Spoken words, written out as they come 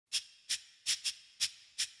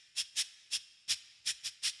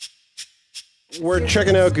We're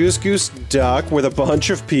checking out Goose Goose Duck with a bunch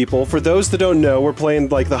of people. For those that don't know, we're playing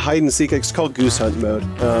like the hide and seek. It's called Goose Hunt mode.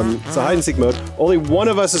 It's a hide and seek mode. Only one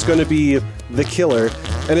of us is going to be the killer,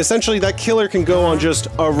 and essentially that killer can go on just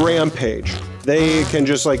a rampage. They can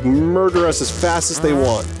just like murder us as fast as they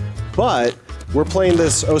want. But we're playing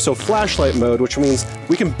this flashlight mode, which means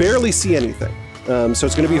we can barely see anything. So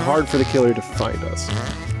it's going to be hard for the killer to find us.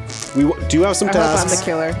 We do have some tasks. I'm the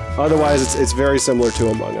killer. Otherwise, it's very similar to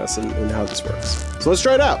Among Us in how this works. So let's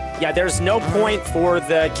try it out. Yeah, there's no point for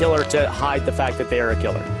the killer to hide the fact that they are a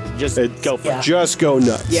killer. Just go for it. Just go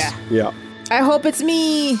nuts. Yeah. Yeah. I hope it's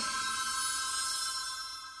me.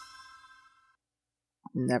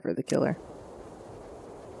 Never the killer.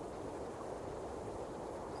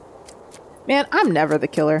 Man, I'm never the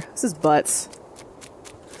killer. This is butts.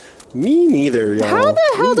 Me neither, y'all. How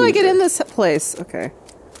the hell do I get in this place? Okay.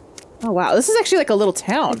 Oh, wow. This is actually like a little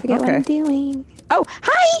town. I forget what I'm doing. Oh,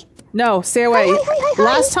 hi! No, stay away. Hi.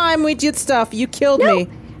 Last time we did stuff, you killed me.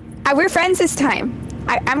 We're friends this time.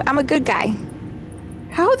 I'm a good guy.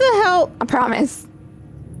 How the hell? I promise.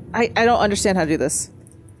 I don't understand how to do this.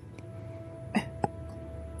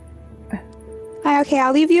 Hi, okay,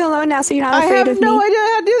 I'll leave you alone now so you're not afraid of me. I have no idea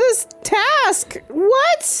how to do this task.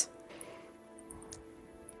 What?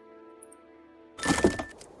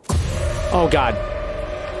 Oh, God.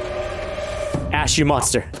 Ash, you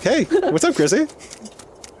monster. Hey, what's up, Chrissy?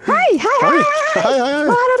 Hi. Hi. Out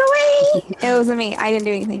of the way. It wasn't me. I didn't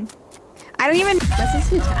do anything. I don't even.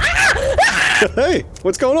 Hey,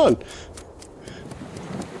 what's going on?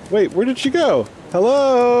 Wait, where did she go?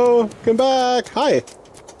 Hello? Come back. Hi.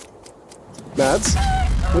 Mads,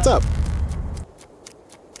 what's up?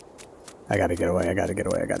 I gotta get away.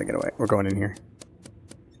 We're going in here.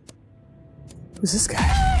 Who's this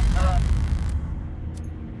guy?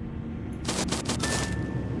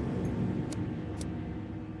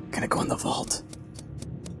 Gonna go in the vault.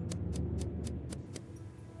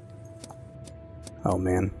 Oh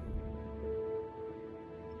man.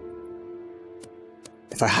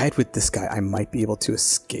 If I hide with this guy, I might be able to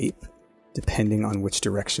escape, depending on which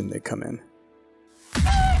direction they come in.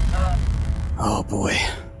 Oh boy.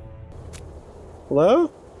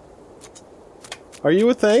 Hello? Are you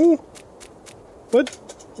a thing? What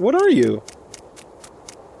are you?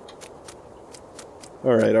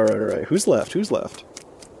 Alright. Who's left?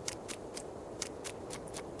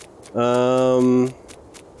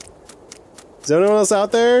 Is anyone else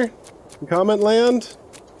out there? In comment land?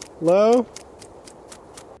 Hello?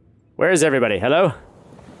 Where is everybody? Hello?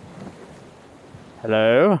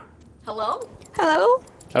 Hello? Hello? Hello?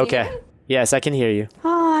 Okay. Yes, I can hear you.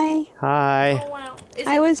 Hi. Hi. Oh, wow.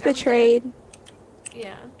 I was betrayed.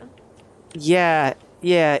 Yeah.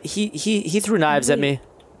 Yeah, he threw knives at me.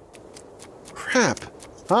 Crap.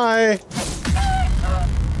 Hi.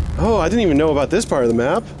 Oh, I didn't even know about this part of the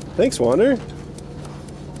map. Thanks, Wander.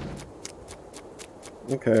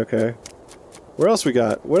 Okay. Where else we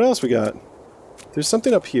got? What else we got? There's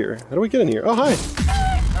something up here. How do we get in here? Oh, hi.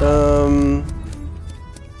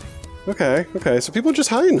 Okay. So people just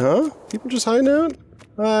hiding, huh? People just hiding out?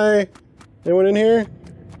 Hi. Anyone in here?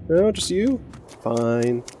 No, just you?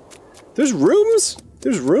 Fine. There's rooms?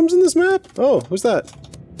 There's rooms in this map? Oh, who's that?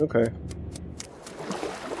 Okay.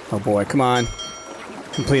 Oh boy, come on.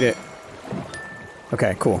 Complete it.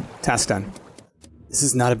 Okay, cool. Task done. This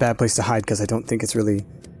is not a bad place to hide because I don't think it's really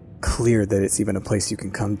clear that it's even a place you can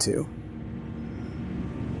come to.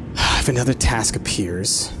 If another task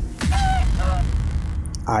appears,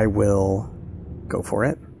 I will go for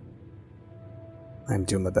it. I'm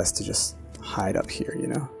doing my best to just hide up here, you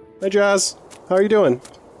know? Hi, Jazz. How are you doing?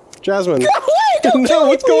 Jasmine. No,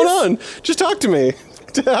 what's going on? Just talk to me.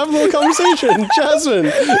 To have a little conversation. Jasmine.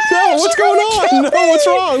 No, what's going on? No, what's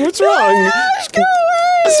wrong? What's wrong? Go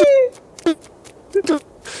away!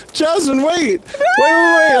 Jasmine, wait! Wait!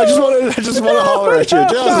 I just want to holler at you.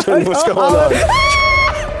 Jasmine, what's going on?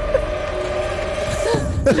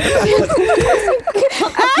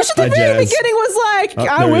 Ash at the very beginning was like,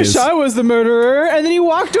 I wish I was the murderer, and then he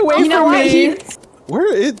walked away from me.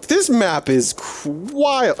 This map is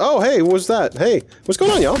wild. Oh, hey, what's that? Hey, what's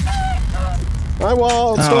going on, y'all? Hi,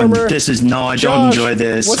 Wildstormer. This is I don't enjoy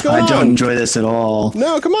this. What's going on? I don't enjoy this at all.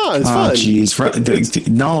 No, come on, it's fun. Oh, jeez.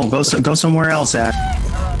 No, go somewhere else, Ash.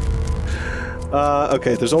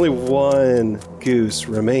 Okay, there's only one goose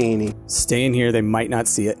remaining. Stay in here, they might not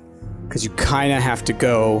see it. Because you kind of have to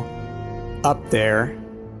go up there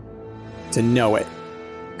to know it.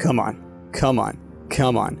 Come on.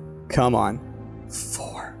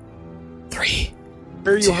 4, 3.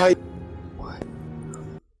 Where are you hiding?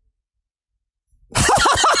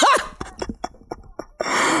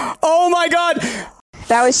 Oh my god!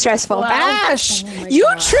 That was stressful. Wow. Ash, Oh you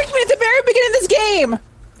tricked me at the very beginning of this game.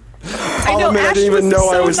 I know, I didn't even know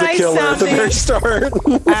I was the killer at the very start.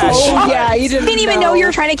 Ash. Oh, yeah, you didn't even know you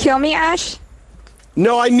were trying to kill me, Ash?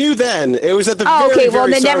 No, I knew then. It was at the Oh, very, okay, well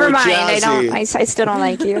very then start never with mind. Jazzy. I still don't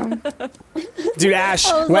like you. Dude, Ash,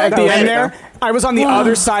 at the end there, I was on the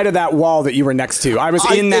other side of that wall that you were next to. I was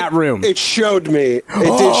in that room. It showed me.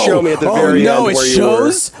 It did show me at the very end where you were. it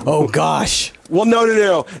shows? Oh, gosh. Well,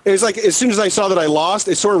 no. It was like, as soon as I saw that I lost,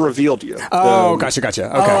 it sort of revealed you. Oh, gotcha. Okay.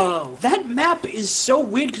 Oh, that map is so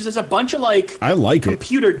weird because there's a bunch of like I like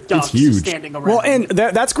computer ducks standing around. Well, and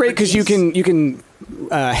that's great because you can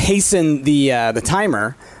hasten the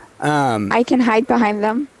timer. I can hide behind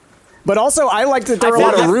them. But also, I like that there are a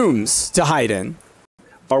lot of rooms to hide in.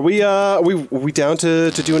 Are we down to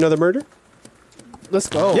do another murder? Let's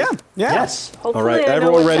go. Yeah. Yes. All right,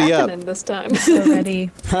 everyone ready up. This time. So ready.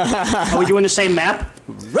 Are we doing the same map?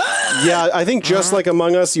 Yeah, I think just like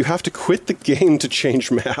Among Us, you have to quit the game to change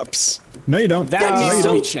maps. No, you don't. That needs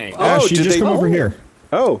to be changed. Ash, you just come over here.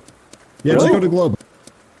 Oh. Yeah, just go to globe.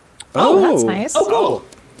 Oh, that's nice. Oh, cool.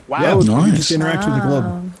 Wow. Yeah, nice. you just interact with the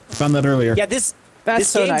globe. Found that earlier. Yeah, this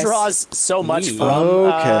so game nice. draws so much from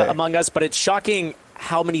Among Us, but it's shocking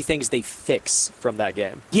how many things they fix from that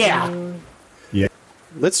game. Yeah.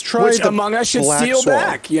 Let's try Which the Among Us should Black steal Swan.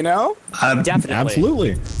 back, you know? Definitely.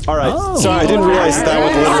 Absolutely. All right. Oh. Sorry, I didn't realize that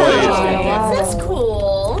would That's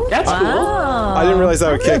cool. That's cool. I didn't realize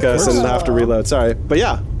that would kick us and have to reload. Sorry. But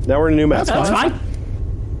yeah, now we're in a new map. That's fine.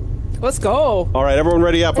 Let's go. All right, everyone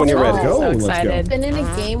ready up when you're ready. Go. So Let's go. excited. Been in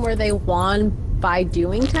a game where they won by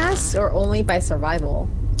doing tasks or only by survival?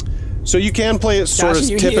 So you can play it sort of Josh,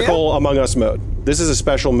 you typical Among Us mode. This is a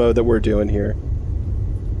special mode that we're doing here.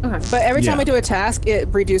 Okay. But every time Yeah. I do a task, it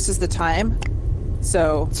reduces the time.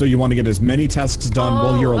 So So you want to get as many tasks done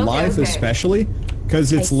while you're okay, alive, okay. especially,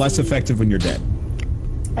 because it's less see. effective when you're dead.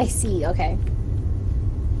 I see. Okay.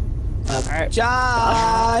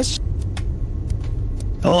 Josh!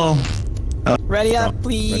 Hello. Ready up,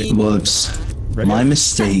 please. Whoops. Ready? My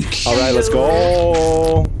mistake. All right, let's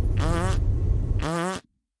go.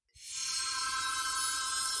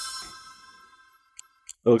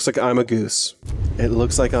 It looks like I'm a goose. It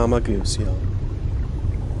looks like I'm a goose, yo.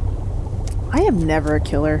 I am never a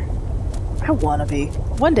killer. I wanna be.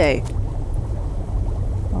 One day.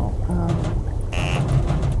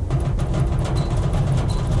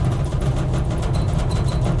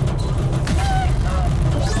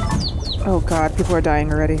 Oh god, people are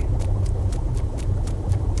dying already.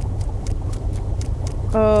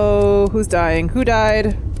 Oh, who's dying? Who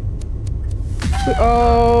died?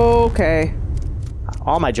 Oh, okay.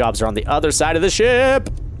 All my jobs are on the other side of the ship.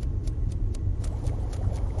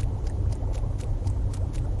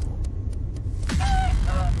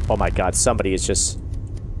 Oh my god, somebody is just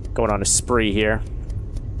going on a spree here.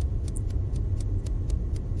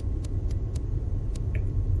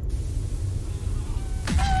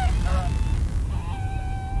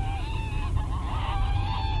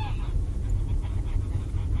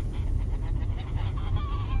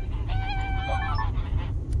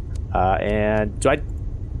 And do I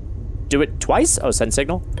do it twice? Oh, send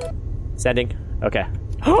signal. Sending. Okay.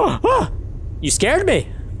 You scared me.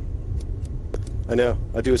 I know.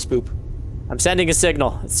 I do a spoop. I'm sending a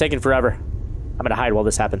signal. It's taking forever. I'm gonna hide while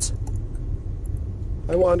this happens.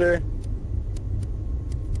 I wander.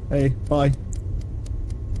 Hey, bye.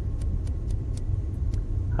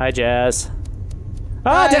 Hi, Jazz.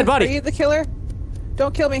 Hi, Dead body. Are you the killer?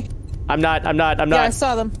 Don't kill me. I'm not. Yeah, I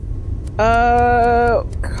saw them.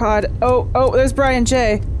 God. Oh, there's Brian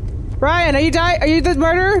J. Brian, are you the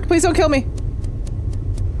murderer? Please don't kill me.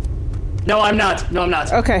 No, I'm not. No, I'm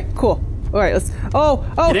not. Okay, cool. All right, let's. Oh.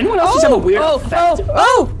 Did anyone else just have a weird effect?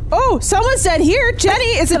 Oh! Someone said here,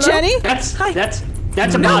 Jenny. Is it Jenny? That's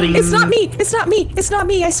a body. It's not me. It's not me. It's not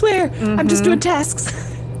me. I swear. I'm just doing tasks.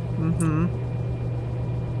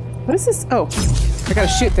 What is this? Oh, I gotta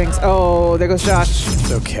shoot things. Oh, there goes Josh.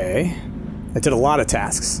 It's okay. I did a lot of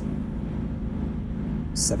tasks.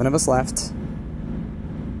 7 of us left.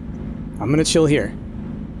 I'm gonna chill here.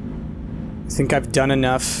 I think I've done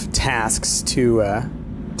enough tasks to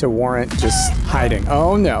warrant just hiding.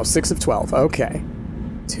 Oh no, 6 of 12. Okay.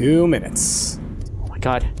 2 minutes. Oh my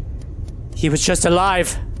god. He was just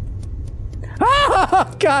alive.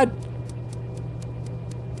 Ah, god.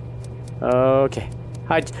 Okay.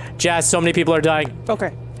 Hi, Jazz. So many people are dying.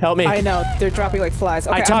 Okay. Help me. I know they're dropping like flies.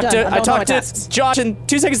 Okay, I talked to tasks. Josh, and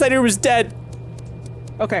 2 seconds later he was dead.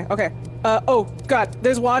 Okay. Oh god,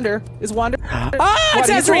 there's Wander. Is Wander? Ah, it's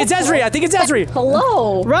Ezri. It's Ezri. I think it's Ezri.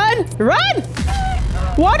 Hello. Run!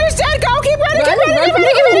 Wander's dead. Go! Keep running! Run. Keep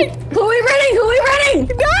running! Who are we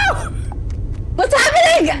running? No! What's happening?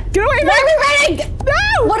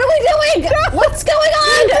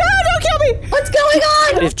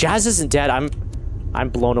 Jazz isn't dead. I'm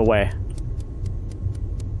blown away.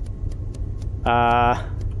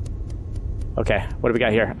 Okay, what do we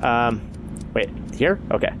got here? Wait, here?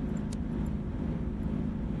 Okay.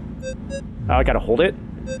 Oh, I gotta hold it.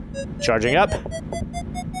 Charging up.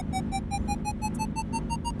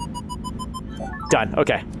 Done,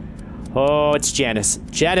 okay. Oh, it's Janice.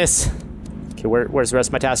 Janice! Okay, where's the rest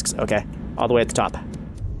of my tasks? Okay, all the way at the top.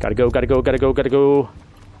 Gotta go, gotta go, gotta go, gotta go.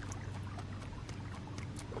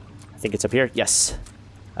 I think it's up here. Yes.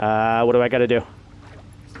 What do I gotta do?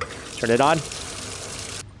 Turn it on.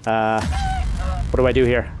 What do I do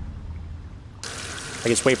here? I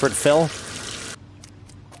just wait for it to fill.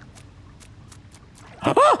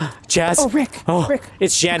 Jazz. Oh, Rick. Oh, Rick.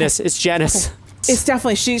 it's Janice. Okay. It's Janice. Okay. It's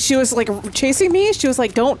definitely she was like chasing me. She was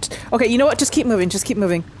like, "Don't." Okay, you know what? Just keep moving. Just keep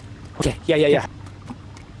moving. Okay. Yeah.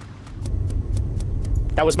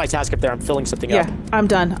 That was my task up there. I'm filling something up. Yeah, I'm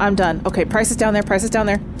done. I'm done. Okay, Price is down there. Price is down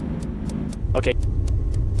there. Okay.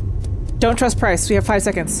 Don't trust Price. We have 5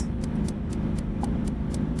 seconds.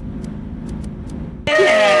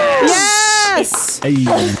 Yes! Hey.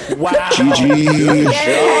 Wow. GG.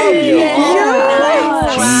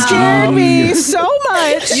 You scared me so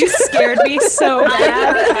much. You scared me so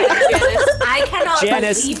bad. I cannot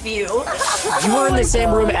Janice, believe you. You were in the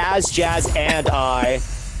same room as Jazz and I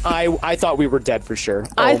thought we were dead for sure.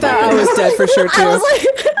 I thought I was dead for sure too. I was like,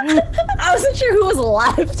 I wasn't sure who was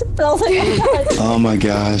left. I was like, Oh my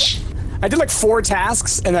gosh. I did like 4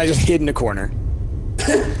 tasks and I just hid in a corner.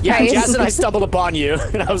 Yeah, Jazz and I stumbled upon you,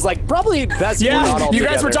 and I was like, probably best. Yeah, we're not all you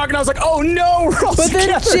guys together. were talking. I was like, oh no, we're all But then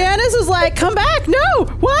together. Janice was like, "Come back! No!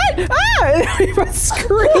 What? Ah!" And we both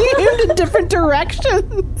screamed in different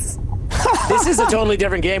directions. This is a totally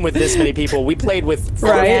different game with this many people. We played with 4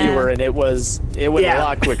 Right. fewer, and it went a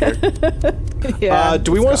lot quicker. Yeah.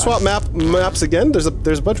 Do we want to swap maps again? There's a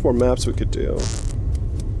bunch more maps we could do.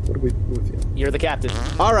 What do we with you? You're the captain.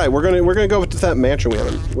 All right, we're gonna go to that mansion we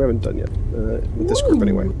haven't done yet with this group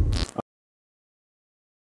anyway.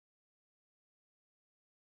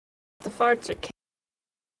 The farts are.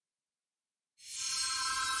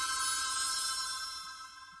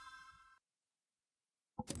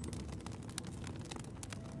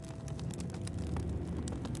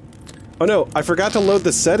 Oh no, I forgot to load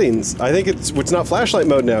the settings. I think it's not flashlight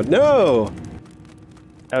mode now. No.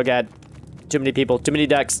 Oh god, too many people, too many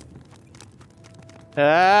ducks.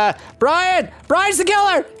 Brian's the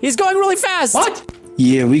killer. He's going really fast. What?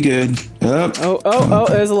 Yeah, we good. Up. Oh,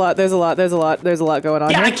 there's a lot going on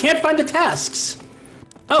Yeah, here. I can't find the tasks.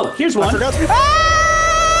 Oh, here's one. I forgot to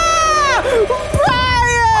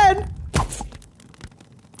Brian!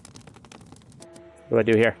 What do I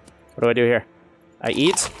do here? What do I do here? I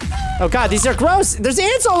eat? Oh god, these are gross! There's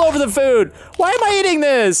ants all over the food! Why am I eating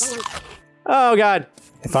this? Oh god.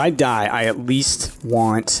 If I die, I at least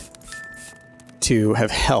want to have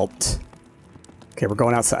helped. Okay, we're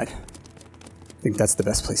going outside. I think that's the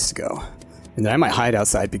best place to go. And then I might hide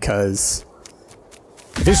outside because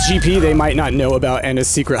if it's GP, they might not know about Anna's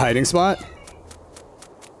secret hiding spot,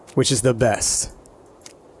 which is the best.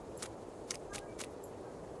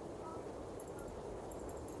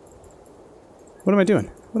 What am I doing?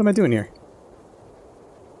 What am I doing here?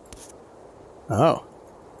 Oh.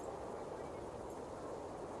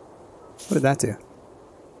 What did that do?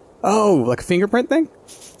 Oh, like a fingerprint thing?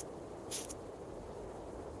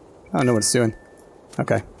 I don't know what it's doing.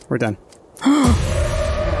 Okay, we're done.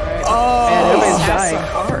 Oh! And everybody's dying.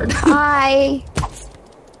 hard. Hi.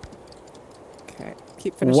 Okay,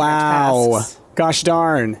 keep finishing Wow. our tasks. Gosh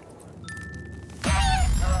darn.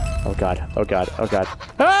 Oh god, oh god, oh god.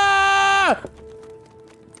 Ah!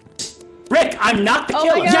 Rick, I'm not the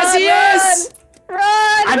killer. Yes, he is! Run!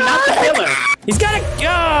 I'm not the killer. He's got a.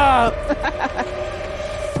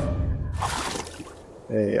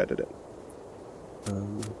 Hey, I did it.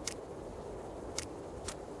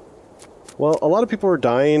 Well, a lot of people are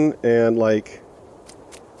dying, and like,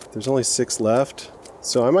 there's only 6 left,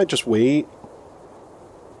 so I might just wait.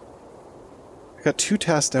 I got 2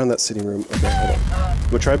 tasks down in that sitting room. Okay, hold on. I'm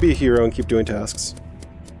gonna try to be a hero and keep doing tasks.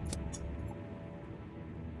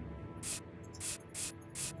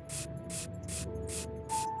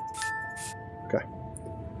 Okay.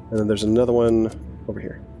 And then there's another one over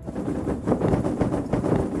here.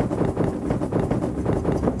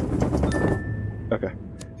 Okay.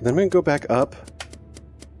 And then I'm gonna go back up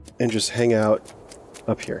and just hang out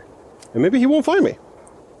up here. And maybe he won't find me.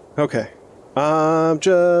 Okay. I'm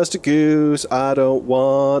just a goose. I don't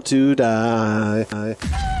want to die. I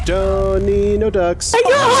don't need no ducks. Yeah,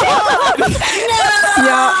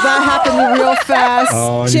 that happened real fast.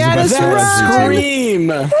 Oh, he's Janice, about to run!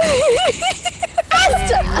 Scream!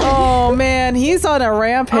 Oh man, he's on a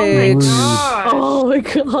rampage. Oh my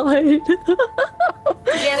god.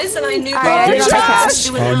 Janice and I knew Josh!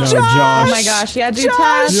 Oh no, Josh. Oh my gosh, yeah, do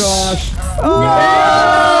tasks. Josh.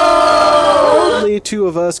 Only 2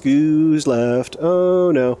 of us goose left.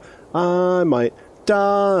 Oh no, I might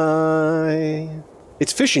die.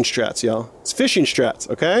 It's fishing strats, y'all. It's fishing strats,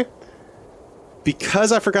 okay?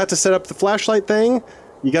 Because I forgot to set up the flashlight thing,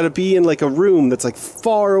 you gotta be in like a room that's like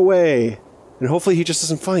far away. And hopefully he just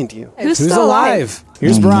doesn't find you. Who's alive?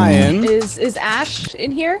 Here's Brian. Is Ash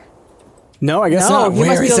in here? No, I guess not.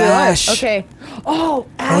 Where is Ash? Okay. Oh,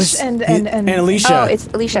 Ash and Alicia. Oh, it's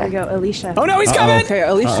Alicia. There we go, Alicia. Oh no, he's coming! Okay,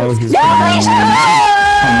 Alicia. Alicia!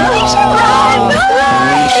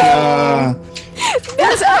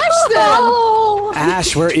 That's Ash then!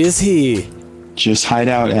 Ash, where is he? Just hide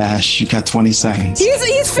out, Ash. You got 20 seconds. He's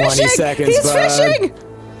 20 fishing! seconds, He's bud. fishing!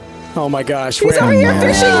 Oh my gosh, He's over here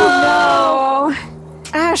fishing! No.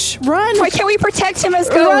 Ash, run! Why can't we protect him as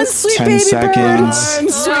Run, ghosts? sweet 10 baby seconds. bird! Run,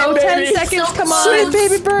 sweet No, baby. 10 seconds, come on. Sweet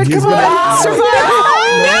baby bird, He's come on! gonna- Survive!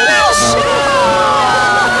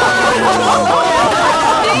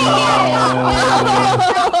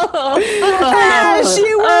 Ash,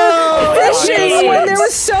 you were fishing when there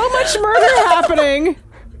was so much murder happening!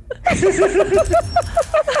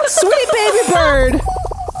 Sweet baby bird!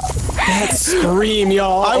 That scream,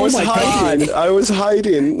 y'all. I was hiding. God. I was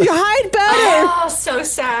hiding. You hide better! Oh, so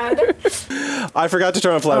sad. I forgot to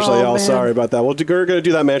turn on flashlight, Oh, y'all. man. Sorry about that. We're gonna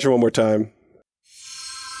do that mansion one more time.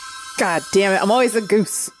 God damn it, I'm always a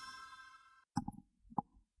goose.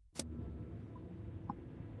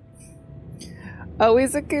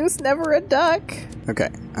 Always a goose, never a duck. Okay,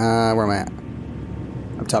 where am I at?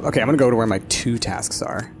 Up top. Okay, I'm gonna go to where my 2 tasks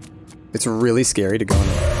are. It's really scary to go in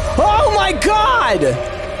there. Oh my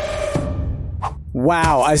god!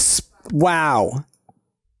 Wow, wow.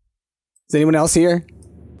 Is anyone else here?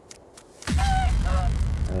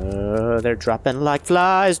 They're dropping like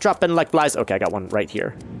flies, dropping like flies. Okay, I got one right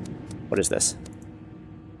here. What is this?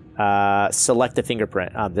 Select a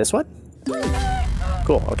fingerprint. This one?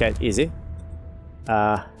 Cool, okay, easy.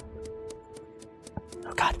 Oh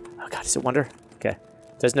god, is it Wonder? Okay.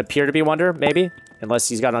 Doesn't appear to be Wonder, maybe? Unless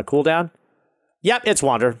he's got on cooldown. Yep, it's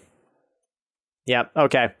Wonder. Yep,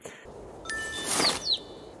 okay.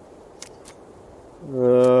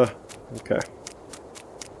 Okay.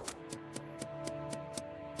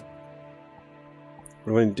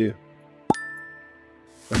 What do I need to do?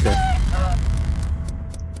 Okay.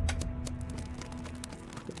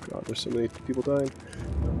 Oh god, there's so many people dying.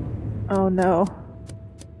 Oh no.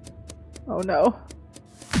 Oh no.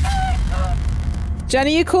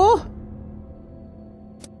 Jenny, you cool?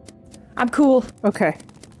 I'm cool. Okay.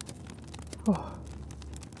 Oh.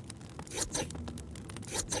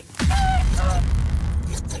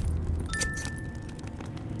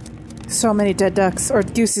 So many dead ducks or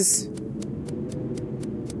gooses.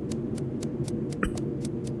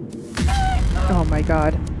 Oh my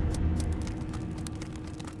god.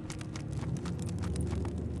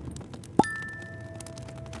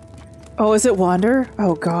 Oh, is it Wander?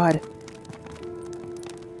 Oh god.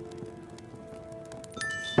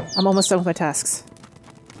 I'm almost done with my tasks.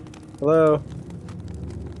 Hello?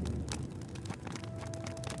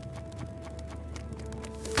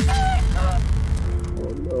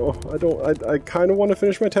 Oh no, I kind of want to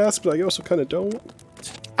finish my task, but I also kind of don't.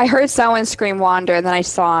 I heard someone scream Wander, and then I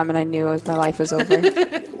saw him, and I knew my life was over.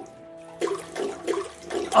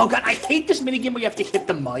 Oh god, I hate this minigame where you have to hit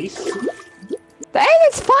the mice. Hey,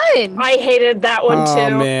 it's fun! I hated that one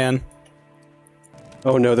too. Oh man.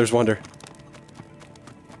 Oh no, there's Wander.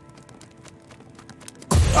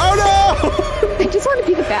 Oh no! I just want to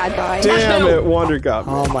be the bad guy. Damn it, Wander got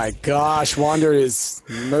me. Oh my gosh, Wander is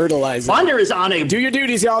myrtleizing. Wander is on a... Do your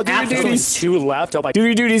duties, y'all. Do your Absolutely. duties. 2 left. Oh my. Do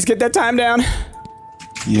your duties. Get that time down.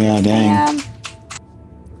 Yeah, dang.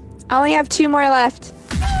 I only have 2 more left.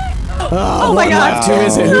 Oh my God. Who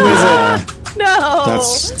is it? Who is it? No.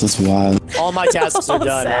 That's wild. All my tasks are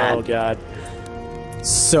done. sad. Oh god.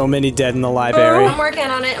 So many dead in the Oh, library. I'm working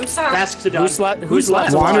on it. I'm sorry. Tasks are done. Who's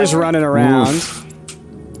left? Wander's running around. Oof.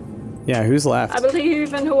 Yeah, who's I left?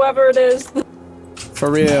 believe in whoever it is. For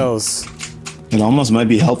reals. It almost might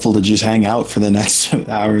be helpful to just hang out for the next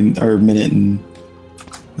hour or minute and.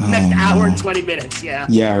 Next hour and 20 minutes, yeah.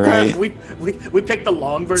 Yeah, right. we picked the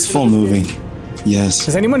long version. It's full of this game. moving. Yes.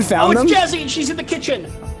 Has anyone Oh, found it's them? Jazzy! She's in the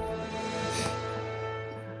kitchen!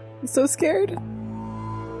 I'm so scared.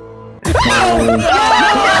 Oh,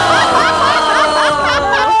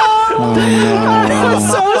 no. I'm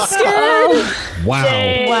so scared. Wow.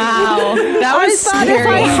 Wow. That was I thought if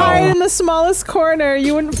I hide in the smallest corner,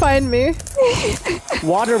 you wouldn't find me.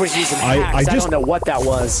 Water was using hacks. I don't know what that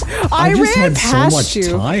was. I just ran had past so much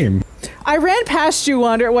you. time. I ran past you,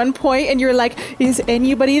 Wander, at one point, and you're like, "Is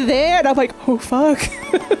anybody there?" And I'm like, "Oh fuck."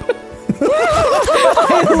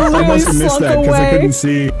 I must have missed that because I couldn't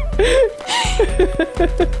see.